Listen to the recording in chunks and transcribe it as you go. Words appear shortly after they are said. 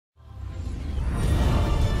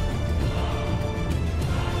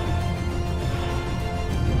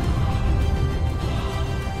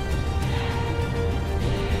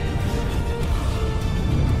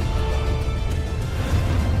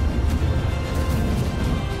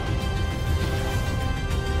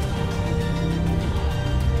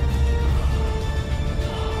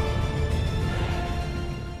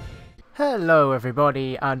Hello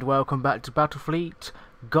everybody and welcome back to Battlefleet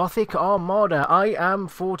Gothic Armada. I am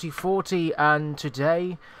 4040 and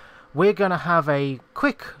today we're going to have a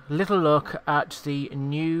quick little look at the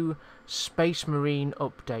new Space Marine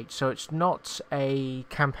update. So it's not a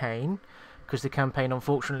campaign, because the campaign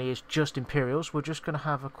unfortunately is just Imperials. We're just going to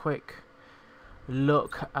have a quick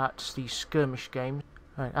look at the skirmish game.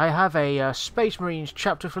 Right, I have a Space Marines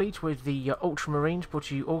chapter fleet with the Ultramarines,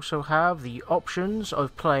 but you also have the options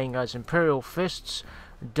of playing as Imperial Fists,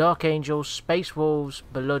 Dark Angels, Space Wolves,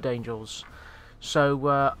 Blood Angels.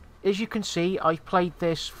 So, as you can see, I played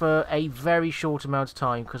this for a very short amount of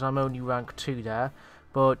time because I'm only rank 2 there,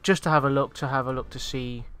 but just to have a look to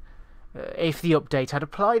see if the update had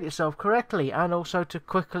applied itself correctly, and also to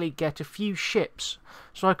quickly get a few ships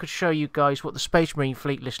so I could show you guys what the Space Marine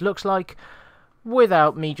fleet list looks like,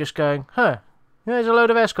 without me just going, there's a load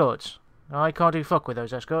of escorts. I can't do fuck with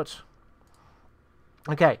those escorts.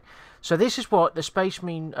 Okay, so this is what the Space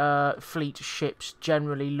Marine fleet ships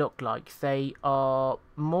generally look like. They are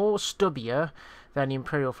more stubbier than the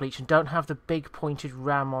Imperial fleets and don't have the big pointed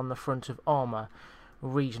ram on the front of armour.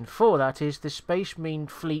 Reason for that is the Space Marine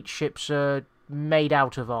fleet ships are made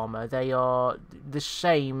out of armour. They are the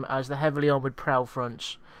same as the heavily armoured prow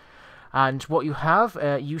fronts. And what you have,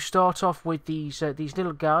 you start off with these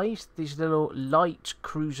little guys, these little light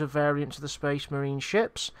cruiser variants of the Space Marine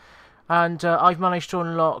ships, and I've managed to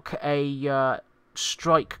unlock a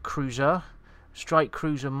Strike Cruiser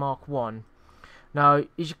Mark 1. Now,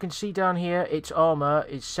 as you can see down here, its armour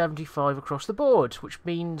is 75 across the board, which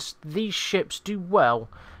means these ships do well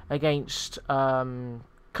against kind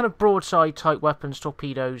of broadside type weapons,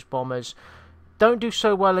 torpedoes, bombers. Don't do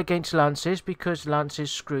so well against lances because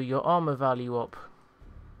lances screw your armour value up.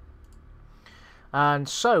 And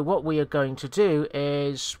so what we are going to do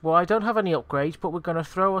is, well, I don't have any upgrades, but we're going to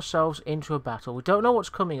throw ourselves into a battle. We don't know what's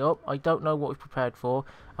coming up, I don't know what we've prepared for,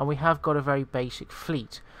 and we have got a very basic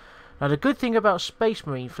fleet. Now the good thing about Space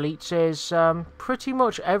Marine fleets is pretty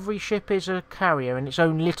much every ship is a carrier in its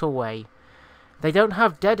own little way. They don't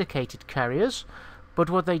have dedicated carriers, but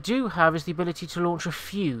what they do have is the ability to launch a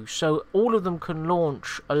few, so all of them can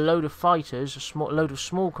launch a load of fighters, load of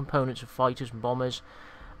small components of fighters and bombers,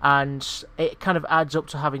 and it kind of adds up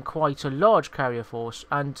to having quite a large carrier force,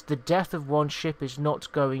 and the death of one ship is not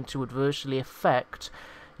going to adversely affect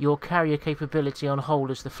your carrier capability on whole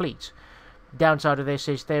as the fleet. Downside of this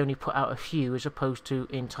is they only put out a few as opposed to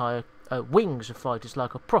entire wings of fighters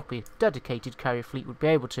like a proper dedicated carrier fleet would be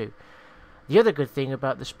able to. The other good thing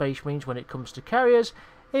about the Space Marines when it comes to carriers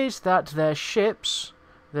is that their ships,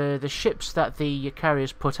 the ships that the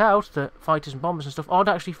carriers put out, the fighters and bombers and stuff, aren't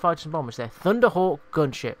actually fighters and bombers. They're Thunderhawk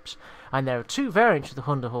gunships. And there are two variants of the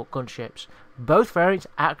Thunderhawk gunships. Both variants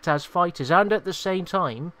act as fighters and at the same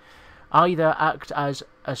time either act as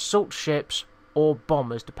assault ships or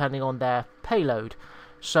bombers depending on their payload.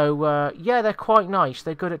 So yeah, they're quite nice.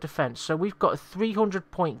 They're good at defense. So we've got a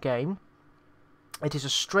 300-point game. It is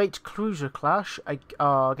a straight cruiser clash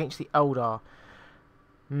against the Eldar.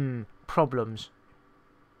 Problems.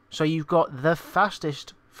 So you've got the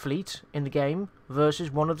fastest fleet in the game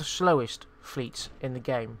versus one of the slowest fleets in the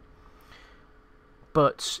game.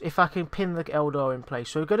 But if I can pin the Eldar in place,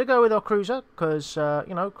 so we're going to go with our cruiser because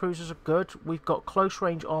you know, cruisers are good. We've got close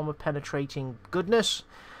range armor penetrating goodness,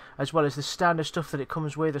 as well as the standard stuff that it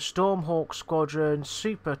comes with: a Stormhawk squadron,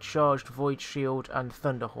 supercharged Void Shield, and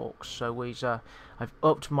Thunderhawks. So I've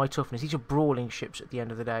upped my toughness. These are brawling ships at the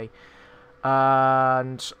end of the day.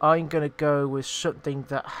 And I'm going to go with something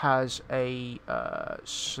that has a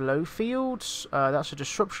slow field. That's a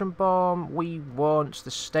disruption bomb. We want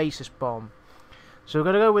the stasis bomb. So we're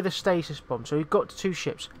going to go with the stasis bomb. So we've got two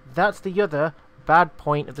ships. That's the other bad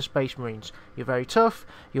point of the Space Marines. You're very tough,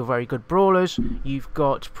 you're very good brawlers, you've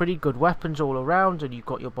got pretty good weapons all around, and you've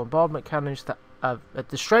got your bombardment cannons that have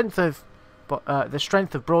the strength of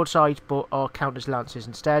broadside, but are count as lances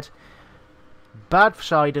instead. Bad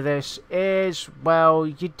side of this is, well,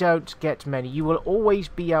 you don't get many. You will always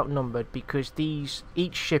be outnumbered because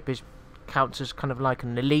each ship counts as kind of like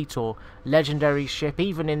an elite or legendary ship,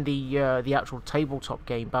 even in the actual tabletop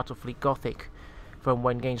game Battlefleet Gothic, from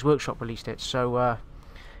when Games Workshop released it. So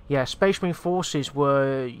yeah, Space Marine forces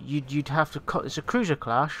were you'd have to it's a cruiser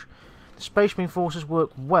clash. The Space Marine forces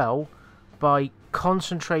work well by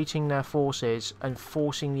concentrating their forces and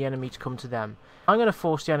forcing the enemy to come to them. I'm going to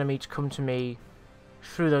force the enemy to come to me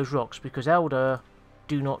through those rocks because Eldar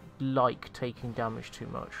do not like taking damage too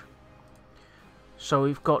much. So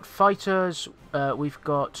we've got fighters, we've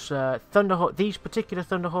got Thunderhawk. These particular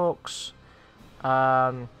Thunderhawks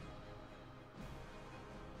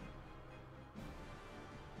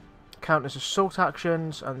count as assault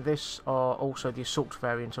actions, and this are also the assault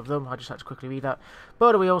variant of them. I just had to quickly read that.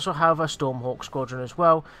 But we also have a Stormhawk squadron as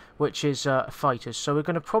well, which is fighters. So we're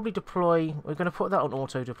going to probably deploy, we're going to put that on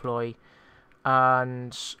auto deploy,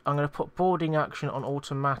 and I'm going to put boarding action on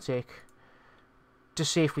automatic to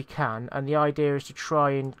see if we can, and the idea is to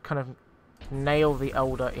try and kind of nail the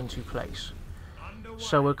Elder into place.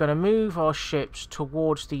 So we're going to move our ships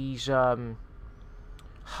towards these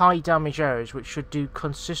high damage areas, which should do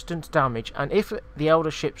consistent damage, and if the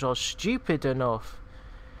Elder ships are stupid enough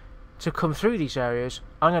to come through these areas,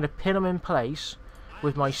 I'm going to pin them in place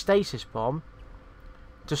with my stasis bomb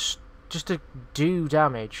just to do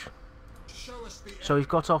damage. So we've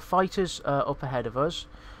got our fighters up ahead of us,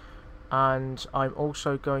 and I'm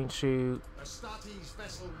also going to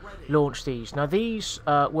launch these. Now these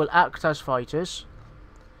will act as fighters,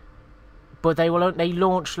 but they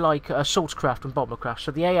launch like assault craft and bomber craft.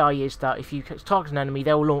 So the AI is that if you target an enemy,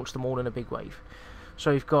 they'll launch them all in a big wave.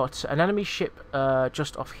 So we've got an enemy ship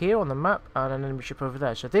just off here on the map, and an enemy ship over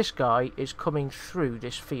there. So this guy is coming through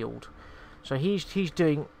this field. So he is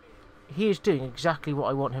doing exactly what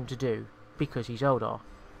I want him to do, because he's Eldar.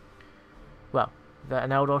 Well, an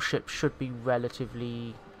Eldar ship should be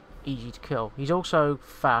relatively easy to kill. He's also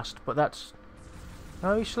fast, but that's...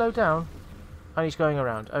 Oh, he's slowed down. And he's going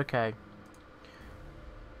around. Okay.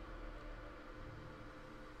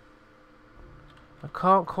 I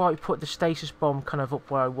can't quite put the stasis bomb kind of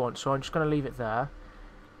up where I want, so I'm just going to leave it there.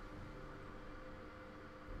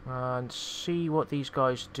 And see what these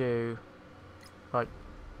guys do. Right.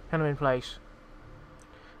 Pin them in place.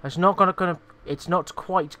 It's not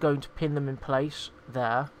quite going to pin them in place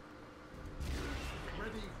there.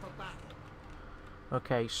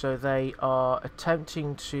 Okay, so they are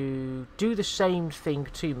attempting to do the same thing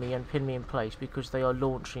to me and pin me in place because they are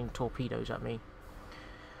launching torpedoes at me.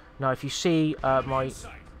 Now, if you see,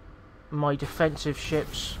 my defensive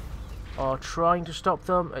ships are trying to stop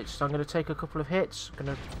them. I'm going to take a couple of hits. I'm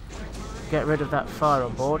going to get rid of that fire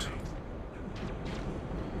on board.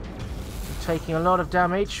 Taking a lot of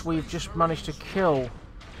damage. We've just managed to kill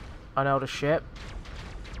an Elder ship.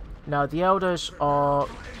 Now the Elders are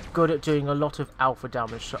good at doing a lot of alpha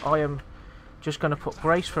damage, so I am just going to put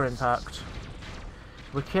brace for impact.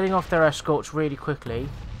 We're killing off their escorts really quickly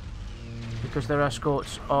because their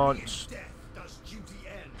escorts aren't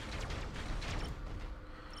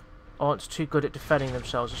too good at defending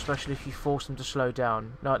themselves, especially if you force them to slow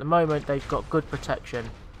down. Now at the moment they've got good protection.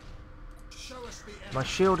 My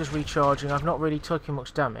shield is recharging. I've not really taken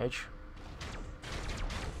much damage.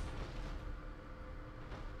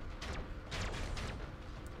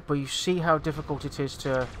 But you see how difficult it is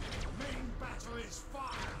to...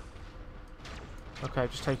 Okay,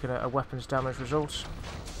 I've just taken a weapons damage result.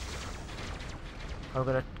 I'm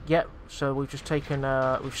gonna... Yep, so we've just taken...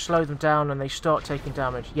 we've slowed them down and they start taking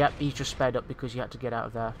damage. Yep, he's just sped up because he had to get out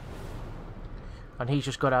of there. And he's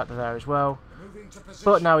just got out of there as well.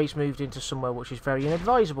 But now he's moved into somewhere which is very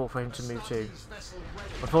inadvisable for him to move to.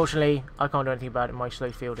 Unfortunately, I can't do anything about it. My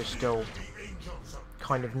slow field is still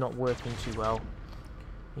kind of not working too well.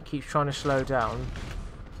 He keeps trying to slow down.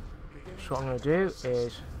 So what I'm going to do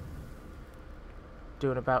is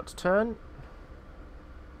do an about to turn.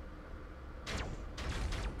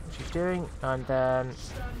 Which he's doing. And then...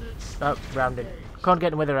 Oh, rounding. Can't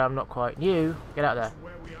get him with a ram, not quite. You, get out of there.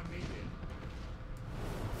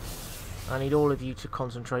 I need all of you to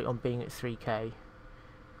concentrate on being at 3k.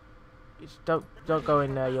 Don't go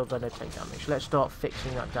in there, you're going to take damage. Let's start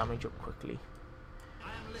fixing that damage up quickly.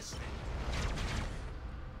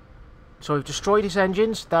 So we've destroyed his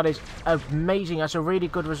engines. That is amazing. That's a really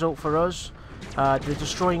good result for us. The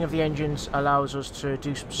destroying of the engines allows us to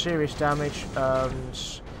do some serious damage.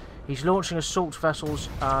 He's launching assault vessels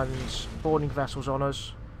and boarding vessels on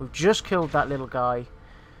us. We've just killed that little guy.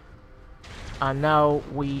 And now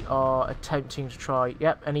we are attempting to try...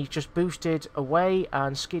 Yep, and he's just boosted away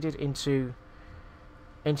and skidded into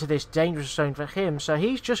this dangerous zone for him. So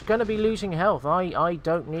he's just going to be losing health. I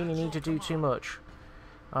don't really need to do too much.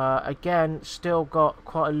 Again, still got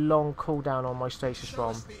quite a long cooldown on my stasis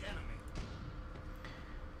bomb.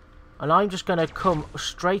 And I'm just going to come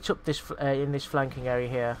straight up this in this flanking area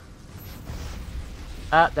here.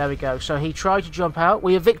 There we go. So he tried to jump out.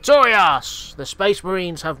 We are victorious! The Space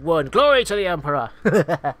Marines have won. Glory to the Emperor!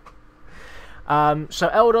 So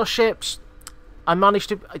Eldar ships, I managed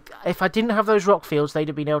to... If I didn't have those rock fields, they'd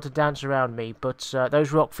have been able to dance around me. But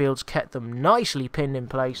those rock fields kept them nicely pinned in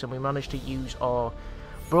place, and we managed to use our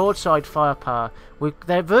broadside firepower.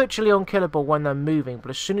 They're virtually unkillable when they're moving, but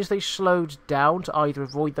as soon as they slowed down to either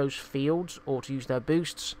avoid those fields or to use their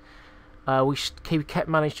boosts, we kept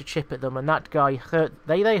managed to chip at them, and that guy hurt.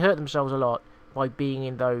 They hurt themselves a lot by being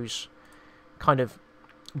in those kind of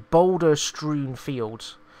boulder-strewn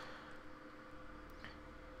fields.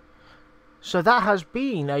 So that has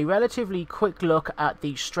been a relatively quick look at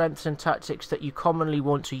the strengths and tactics that you commonly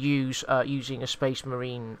want to use using a Space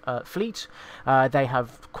Marine fleet. They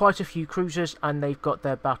have quite a few cruisers, and they've got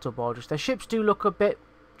their battle barges. Their ships do look a bit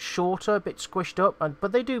shorter, a bit squished up,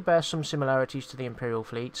 but they do bear some similarities to the Imperial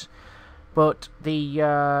fleets. But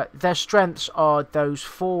their strengths are those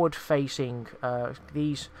forward-facing,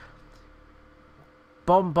 these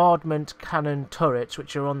bombardment cannon turrets,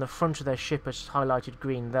 which are on the front of their ship as highlighted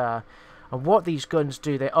green there. And what these guns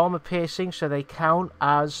do, they're armor piercing, so they count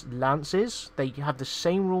as lances. They have the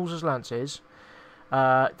same rules as lances.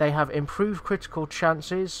 They have improved critical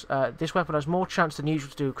chances. This weapon has more chance than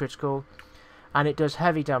usual to do critical, and it does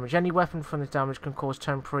heavy damage. Any weapon from this damage can cause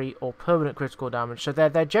temporary or permanent critical damage. So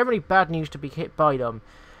they're generally bad news to be hit by them.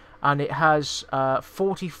 And it has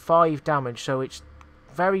 45 damage, so it's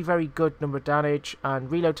very, very good number of damage. And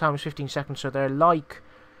reload time is 15 seconds, so they're like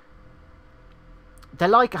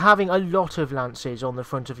having a lot of lances on the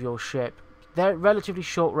front of your ship. They're relatively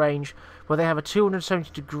short range, but they have a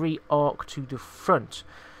 270-degree arc to the front.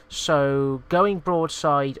 So going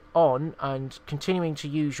broadside on and continuing to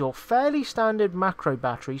use your fairly standard macro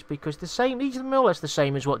batteries, because these are more or less the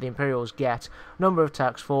same as what the Imperials get. Number of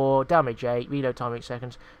attacks 4, damage 8, reload time 8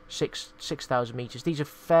 seconds, 6,000 meters. These are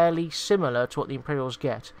fairly similar to what the Imperials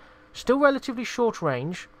get. Still relatively short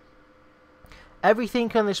range.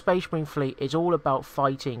 Everything on the Space Marine fleet is all about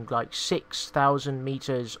fighting like 6,000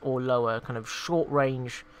 meters or lower, kind of short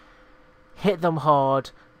range, hit them hard,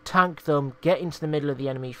 tank them, get into the middle of the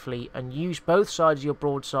enemy fleet, and use both sides of your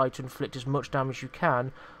broadside to inflict as much damage as you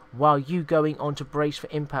can, while you going on to brace for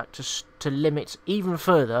impact to limit even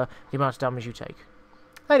further the amount of damage you take.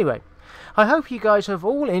 Anyway, I hope you guys have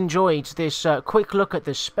all enjoyed this quick look at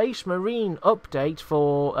the Space Marine update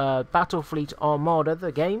for Battlefleet Armada,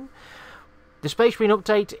 the game. The Space Marine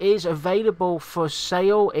update is available for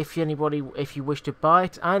sale if you wish to buy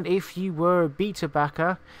it, and if you were a beta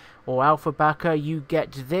backer or alpha backer, you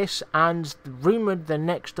get this, and rumoured the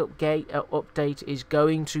next update is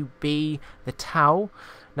going to be the Tau.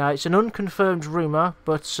 Now, it's an unconfirmed rumour,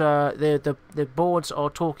 but the boards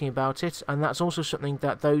are talking about it, and that's also something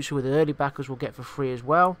that those who are the early backers will get for free as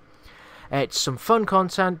well. It's some fun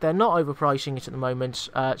content. They're not overpricing it at the moment,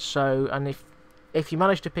 and if you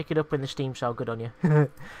manage to pick it up in the Steam sale, good on you.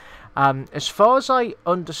 As far as I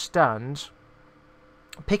understand,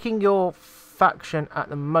 picking your faction at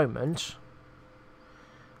the moment,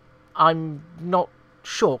 I'm not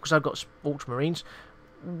sure, because I've got Ultramarines,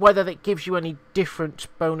 whether that gives you any different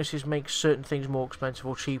bonuses, makes certain things more expensive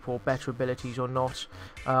or cheap or better abilities or not,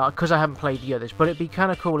 because I haven't played the others, but it'd be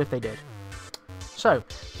kind of cool if they did. So,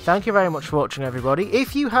 thank you very much for watching, everybody.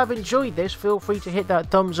 If you have enjoyed this, feel free to hit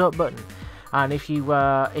that thumbs up button. And if you're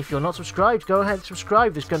not subscribed, go ahead and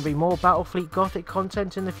subscribe. There's going to be more Battlefleet Gothic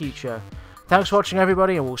content in the future. Thanks for watching,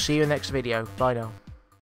 everybody, and we'll see you in the next video. Bye now.